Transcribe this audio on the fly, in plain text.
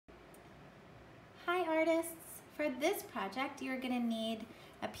Hi artists! For this project you're going to need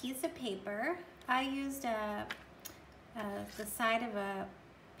a piece of paper. I used the side of a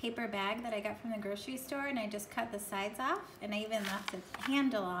paper bag that I got from the grocery store, and I just cut the sides off, and I even left the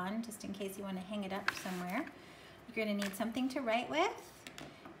handle on just in case you want to hang it up somewhere. You're going to need something to write with,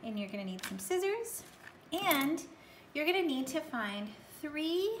 and you're going to need some scissors, and you're going to need to find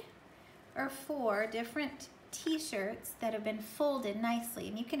 3 or 4 different t-shirts that have been folded nicely.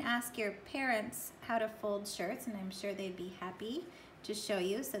 And you can ask your parents how to fold shirts, and I'm sure they'd be happy to show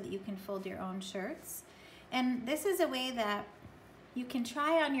you so that you can fold your own shirts. And this is a way that you can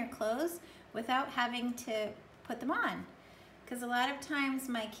try on your clothes without having to put them on. Because a lot of times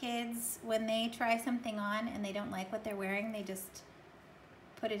my kids, when they try something on and they don't like what they're wearing, they just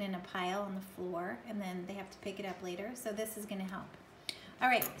put it in a pile on the floor and then they have to pick it up later. So this is going to help. All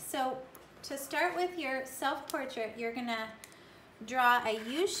right, so to start with your self-portrait, you're going to draw a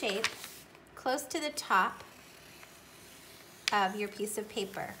U shape close to the top of your piece of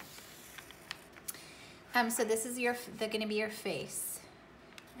paper. So this is going to be your face.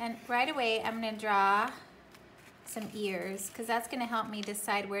 And right away, I'm going to draw some ears, because that's going to help me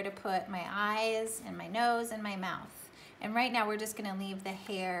decide where to put my eyes and my nose and my mouth. And right now, we're just going to leave the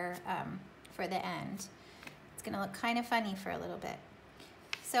hair for the end. It's going to look kind of funny for a little bit.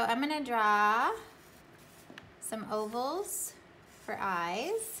 So I'm going to draw some ovals for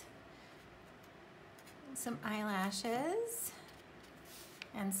eyes, some eyelashes,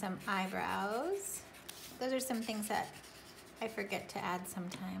 and some eyebrows. Those are some things that I forget to add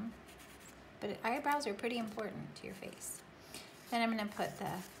sometime, but eyebrows are pretty important to your face. Then I'm going to put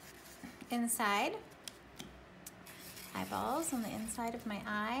the inside eyeballs on the inside of my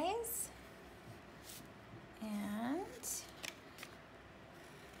eyes,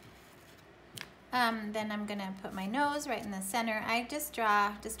 and then I'm going to put my nose right in the center. I just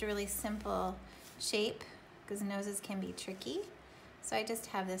draw just a really simple shape because noses can be tricky. So I just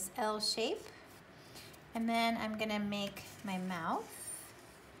have this L shape. And then I'm gonna make my mouth.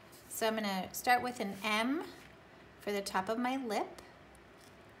 So I'm gonna start with an M for the top of my lip.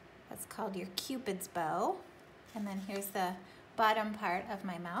 That's called your Cupid's bow. And then here's the bottom part of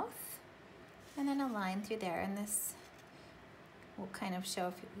my mouth. And then a line through there. And this will kind of show,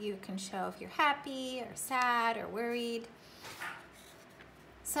 if you can show if you're happy or sad or worried.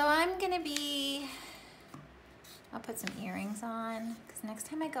 So I'm gonna I'll put some earrings on, because next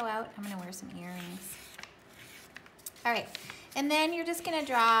time I go out, I'm gonna wear some earrings. All right, and then you're just gonna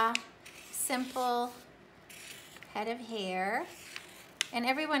draw simple head of hair. And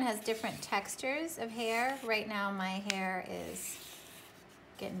everyone has different textures of hair. Right now my hair is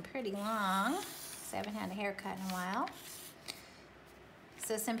getting pretty long, so I haven't had a haircut in a while.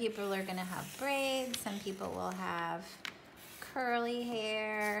 So some people are gonna have braids, some people will have curly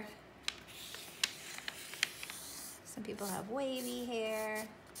hair, some people have wavy hair,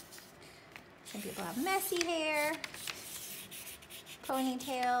 some people have messy hair,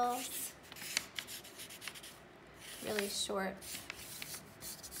 ponytails, really short,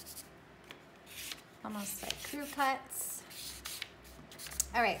 almost like crew cuts.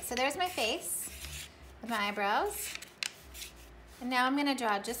 All right, so there's my face with my eyebrows. And now I'm gonna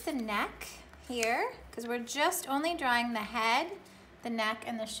draw just the neck here, because we're just only drawing the head, the neck,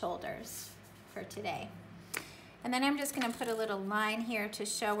 and the shoulders for today. And then I'm just gonna put a little line here to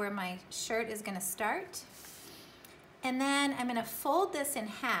show where my shirt is gonna start. And then I'm gonna fold this in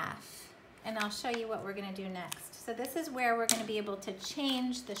half, and I'll show you what we're gonna do next. So this is where we're gonna be able to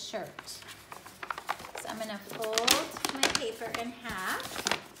change the shirt. So I'm gonna fold my paper in half,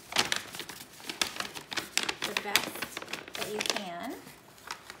 the best that you can.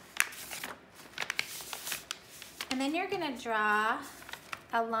 And then you're gonna draw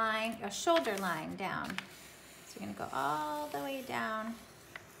a line, a shoulder line down. So you're gonna go all the way down,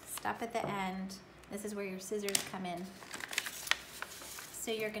 stop at the end. This is where your scissors come in.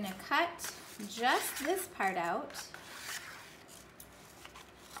 So you're gonna cut just this part out,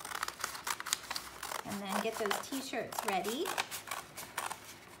 and then get those t-shirts ready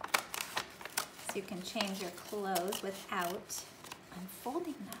so you can change your clothes without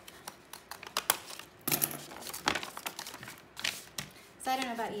unfolding them. So I don't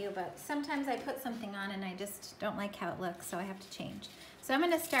know about you, but sometimes I put something on and I just don't like how it looks, so I have to change. So I'm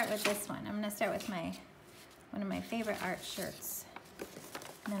gonna start with this one. I'm gonna start with one of my favorite art shirts.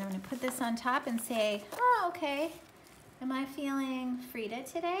 And then I'm gonna put this on top and say, oh, okay, am I feeling Frida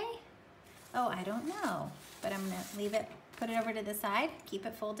today? Oh, I don't know, but I'm gonna leave it, put it over to the side, keep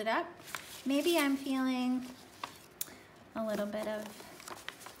it folded up. Maybe I'm feeling a little bit of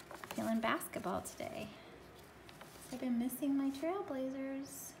feeling basketball today. I've been missing my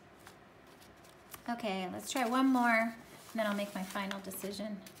Trailblazers. Okay, let's try one more, and then I'll make my final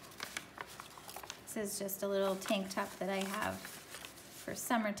decision. This is just a little tank top that I have for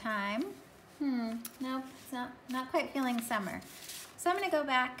summertime. Nope, it's not quite feeling summer. So I'm gonna go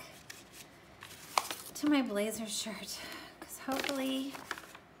back to my blazer shirt, because hopefully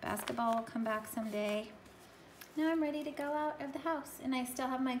basketball will come back someday. Now I'm ready to go out of the house, and I still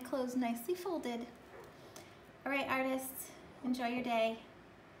have my clothes nicely folded. All right, artists, enjoy your day.